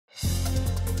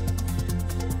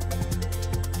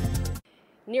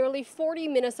Nearly 40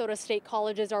 Minnesota state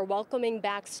colleges are welcoming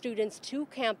back students to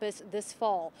campus this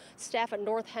fall. Staff at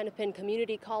North Hennepin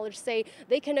Community College say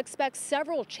they can expect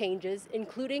several changes,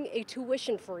 including a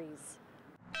tuition freeze.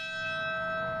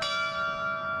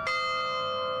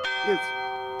 It's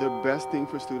the best thing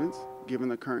for students, given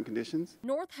the current conditions.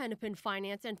 North Hennepin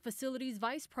Finance and Facilities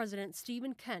Vice President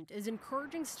Stephen Kent is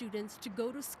encouraging students to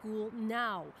go to school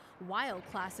now, while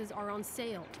classes are on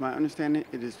sale. To my understanding,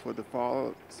 it is for the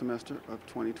fall semester of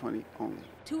 2020 only.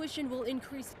 Tuition will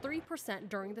increase 3%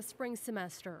 during the spring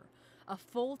semester. A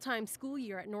full-time school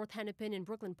year at North Hennepin in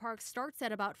Brooklyn Park starts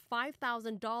at about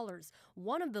 $5,000,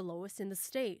 one of the lowest in the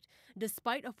state.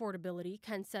 Despite affordability,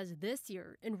 Kent says this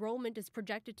year enrollment is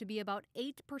projected to be about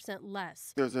 8%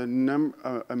 less. There's a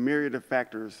myriad of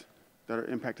factors that are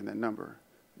impacting that number.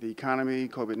 The economy,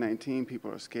 COVID-19, people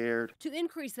are scared. To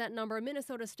increase that number,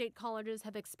 Minnesota state colleges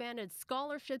have expanded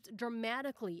scholarships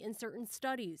dramatically in certain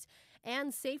studies,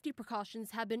 and safety precautions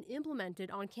have been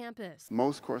implemented on campus.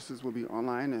 Most courses will be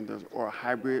online or a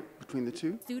hybrid between the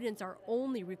two. Students are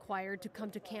only required to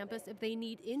come to campus if they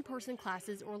need in-person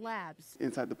classes or labs.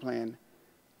 Inside the plan,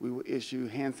 we will issue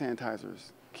hand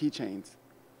sanitizers, keychains,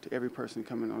 to every person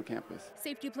coming on campus.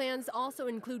 Safety plans also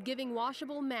include giving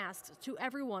washable masks to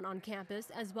everyone on campus,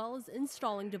 as well as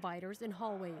installing dividers in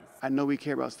hallways. I know we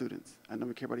care about students. I know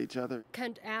we care about each other.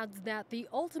 Kent adds that the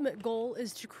ultimate goal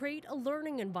is to create a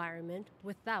learning environment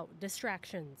without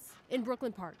distractions. In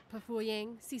Brooklyn Park, Pafua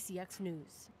Yang, CCX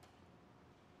News.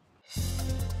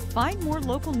 Find more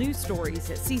local news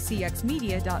stories at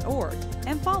ccxmedia.org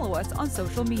and follow us on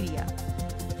social media.